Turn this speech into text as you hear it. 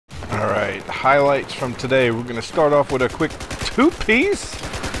Alright, highlights from today. We're going to start off with a quick two-piece.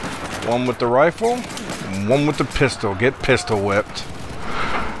 One with the rifle, and one with the pistol. Get pistol whipped.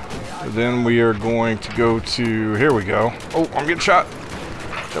 Then we are going to go to... Here we go. Oh, I'm getting shot.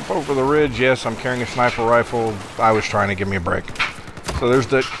 Jump over the ridge. Yes, I'm carrying a sniper rifle. I was trying to give me a break. So there's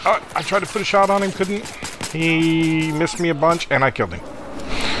the... Oh, I tried to put a shot on him, couldn't. He missed me a bunch, and I killed him.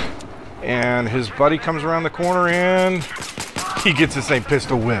 And his buddy comes around the corner, and he gets the same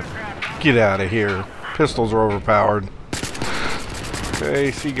pistol whip. Get out of here. Pistols are overpowered. Okay,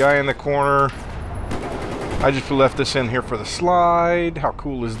 see guy in the corner. I just left this in here for the slide. How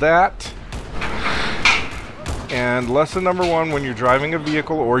cool is that? And lesson number one, when you're driving a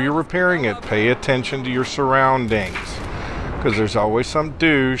vehicle or you're repairing it, pay attention to your surroundings. Because there's always some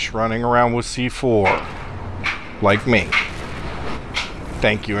douche running around with C4. Like me.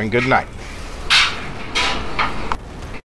 Thank you and good night.